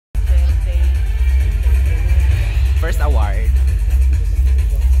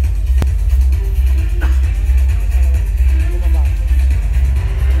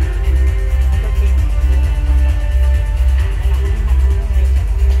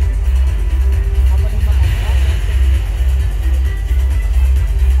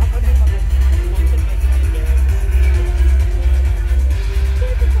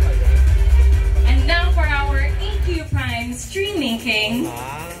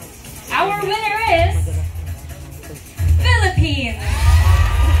Our winner is Philippines.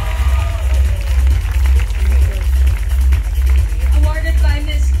 Awarded by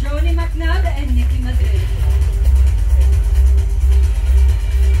Miss Joni McNabb and Nikki Madrid.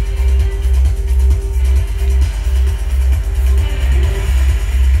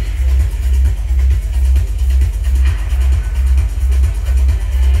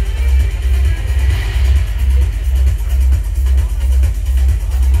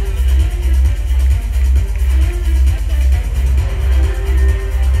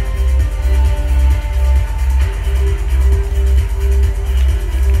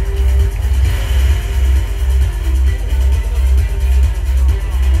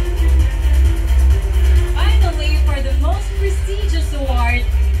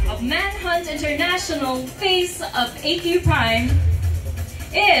 Manhunt International Face of AQ Prime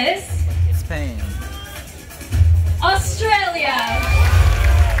is Spain. Australia.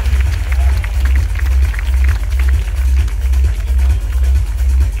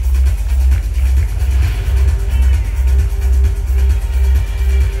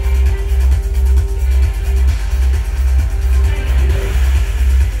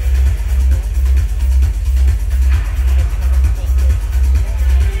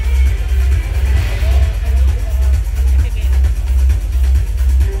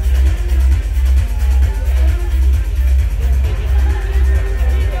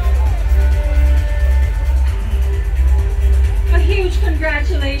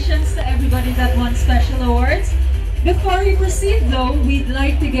 Congratulations to everybody that won special awards. Before we proceed though, we'd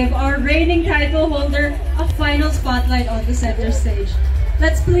like to give our reigning title holder a final spotlight on the center stage.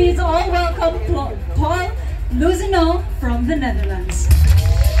 Let's please all welcome Paul Luzino from the Netherlands.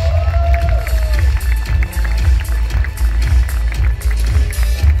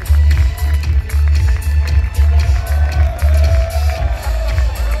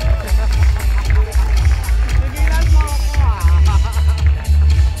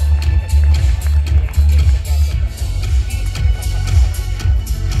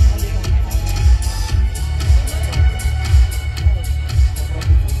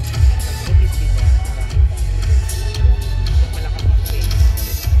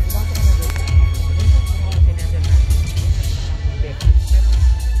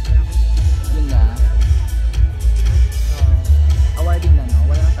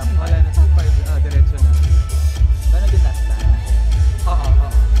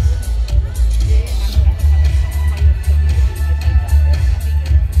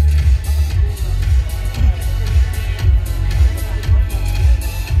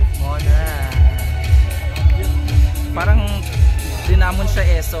 Parang dinamon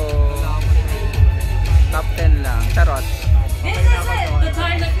siya so top 10 lang. Charot. This is it, the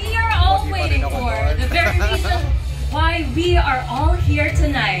time that we are all waiting for. The very reason why we are all here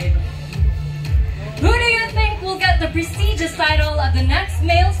tonight. Who do you think will get the prestigious title of the next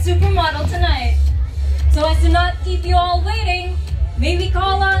male supermodel tonight? So as to not keep you all waiting, may we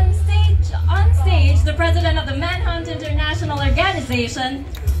call on stage the president of the Manhunt International organization,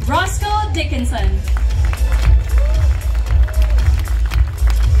 Roscoe Dickinson.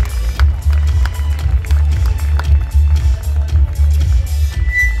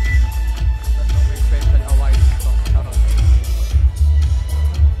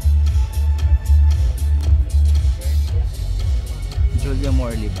 Julia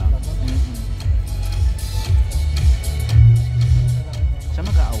Morley ba? Siya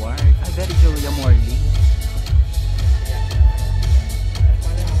mag-award. Ay, very Julia Morley.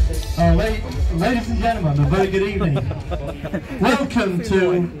 Ladies and gentlemen, a very good evening. Welcome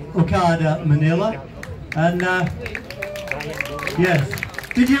to Okada, Manila. And yes,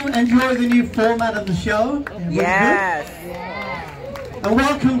 did you enjoy the new format of the show? Yes! And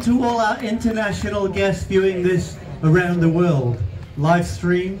welcome to all our international guests viewing this around the world. Live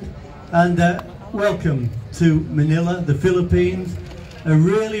streamed, and welcome to Manila, the Philippines, a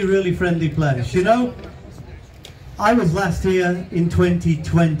really friendly place. You know, I was last here in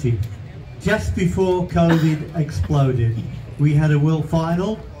 2020, just before COVID exploded. We had a world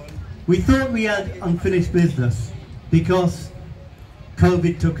final. We thought we had unfinished business because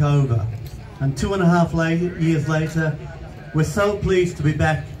COVID took over, and 2.5 years later, we're so pleased to be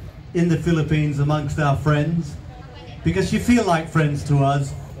back in the Philippines amongst our friends, because you feel like friends to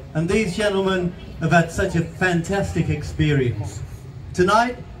us, and these gentlemen have had such a fantastic experience.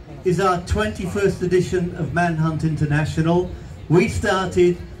 Tonight is our 21st edition of Manhunt International. We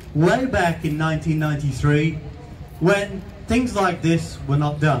started way back in 1993 when things like this were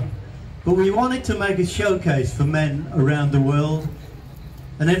not done. But we wanted to make a showcase for men around the world,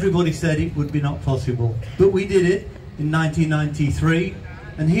 and everybody said it would be not possible. But we did it in 1993,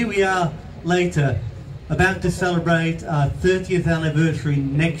 And here we are later, about to celebrate our 30th anniversary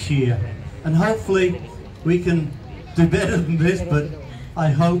next year. And hopefully we can do better than this, but I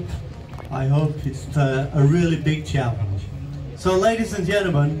hope it's a really big challenge. So ladies and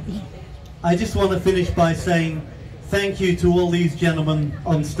gentlemen, I just want to finish by saying thank you to all these gentlemen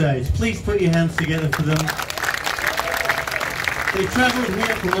on stage. Please put your hands together for them. They travelled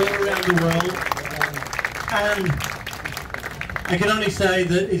here from all around the world, and I can only say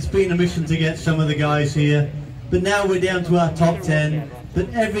that it's been a mission to get some of the guys here, but now we're down to our top 10. But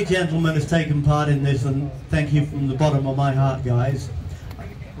every gentleman has taken part in this, and thank you from the bottom of my heart, guys.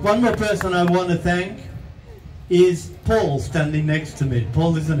 One more person I want to thank is Paul, standing next to me.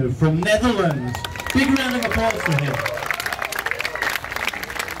 Paul is from Netherlands. Big round of applause for him.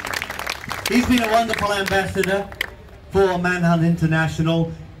 He's been a wonderful ambassador for Manhunt International.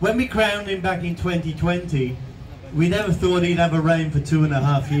 When we crowned him back in 2020, we never thought he'd have a reign for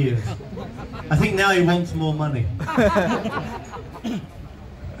 2.5 years. I think now he wants more money.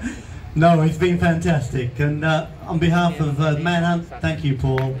 No, it's been fantastic. And on behalf of Manhunt, thank you,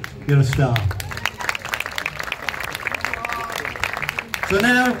 Paul. You're a star. So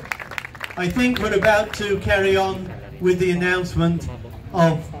now, I think we're about to carry on with the announcement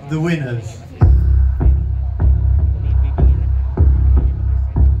of the winners.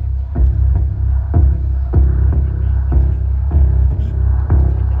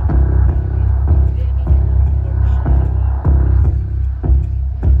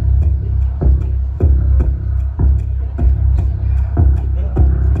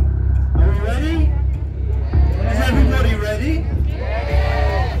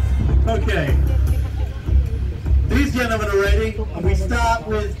 Okay, these gentlemen are ready, and we start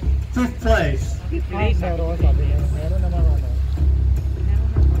with 5th place.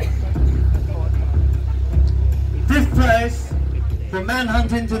 5th place for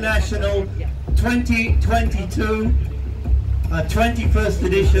Manhunt International 2022, 21st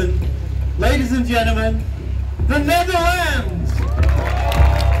edition. Ladies and gentlemen, the Netherlands!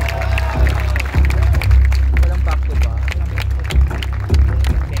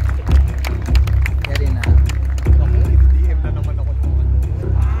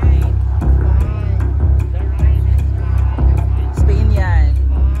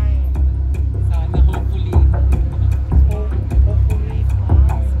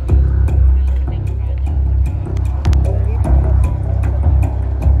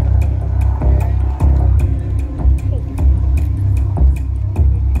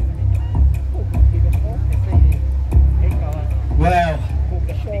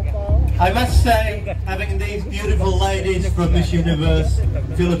 I must say, having these beautiful ladies from Miss Universe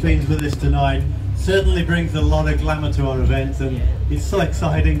Philippines with us tonight certainly brings a lot of glamour to our event, and it's so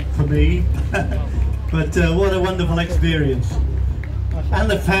exciting for me. But what a wonderful experience. And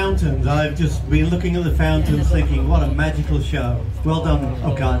the fountains, I've just been looking at the fountains thinking, what a magical show. Well done,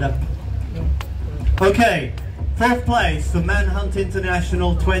 Okada. Okay, 4th place for Manhunt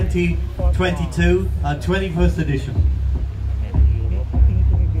International 2022, our 21st edition.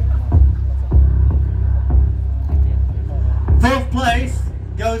 4th place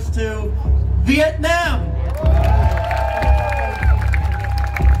goes to Vietnam.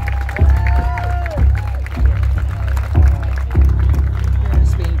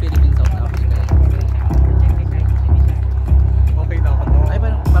 Spain, Philippines, South Africa. Okay na ako. Ay,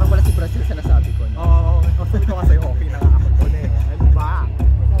 parang wala si Brazil sa nasabi ko. Oo, sabi ko kasi okay na nga ako doon eh. Ano ba?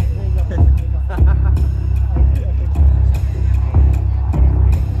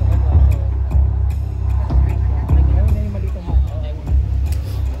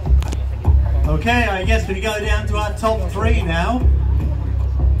 Okay, I guess we go down to our top 3 now.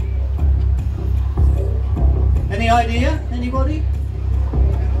 Any idea? Anybody?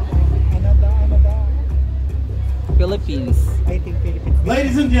 Philippines. I think Philippines.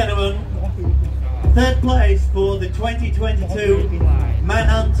 Ladies and gentlemen, 3rd place for the 2022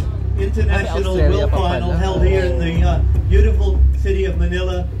 Manhunt International Australia World pa Final pala. held here in the beautiful city of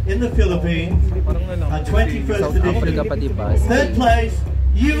Manila in the Philippines. Our 21st South Africa edition. pa, diba? 3rd place,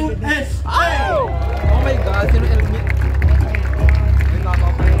 USA! Oh my God! Sino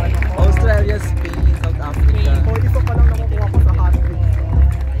Australia, Spain, South Africa. O, ito pa lang nakukuha ko sa hat-trick.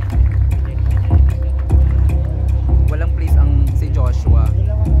 Walang place ang si Joshua.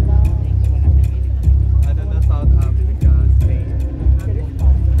 Ano na, South Africa, Spain.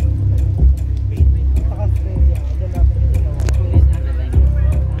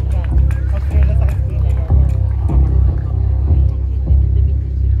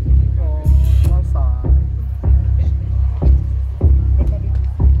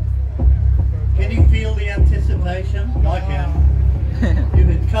 Can you feel the anticipation? I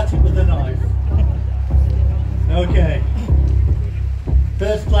catch it with a knife. Okay.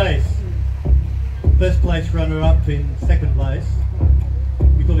 First place runner-up in second place.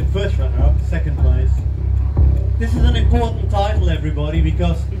 We call it first runner-up, second place. This is an important title, everybody,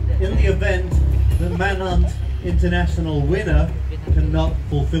 because in the event the Manhunt International winner cannot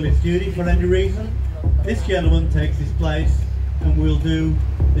fulfill its duty for any reason, this gentleman takes his place and will do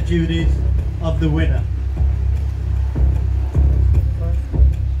the duties of the winner.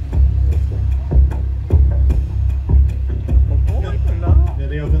 Did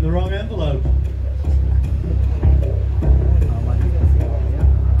they open the wrong envelope?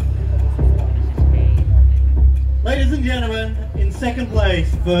 Ladies and gentlemen, in second place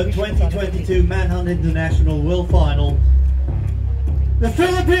for 2022 Manhunt International World Final, the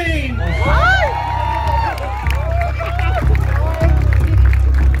Philippines!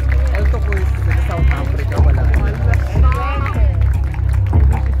 Ito po sa South Africa, wala.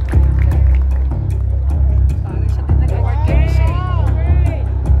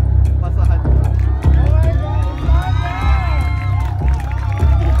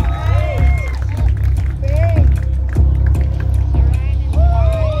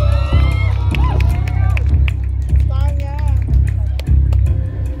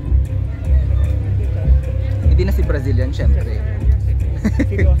 Hindi na si Brazilian, syempre.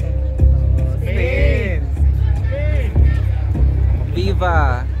 Spain!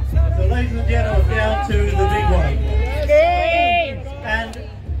 Viva! So ladies and gentlemen, down to the big one. And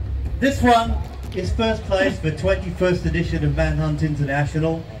this one is first place for 21st edition of Manhunt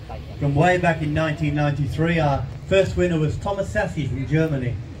International. From way back in 1993, our first winner was Thomas Sassi from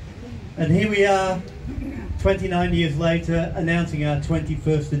Germany. And here we are, 29 years later, announcing our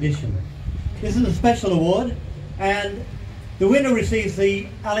 21st edition. This is a special award, and the winner receives the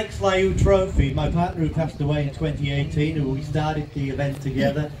Alex Layou Trophy, my partner who passed away in 2018, who we started the event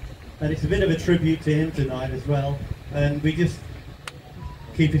together. And it's a bit of a tribute to him tonight as well, and we just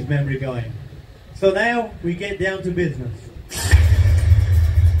keep his memory going. So now we get down to business.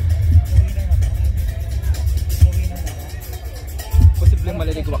 Posibleng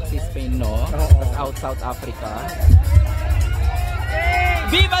maliligwak si Spain, no? Tapos out South Africa.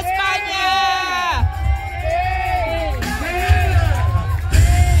 Viva España!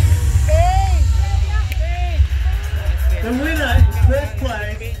 The winner is first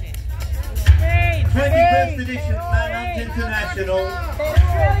place, 21st edition Manhunt International.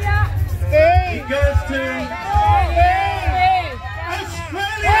 It goes to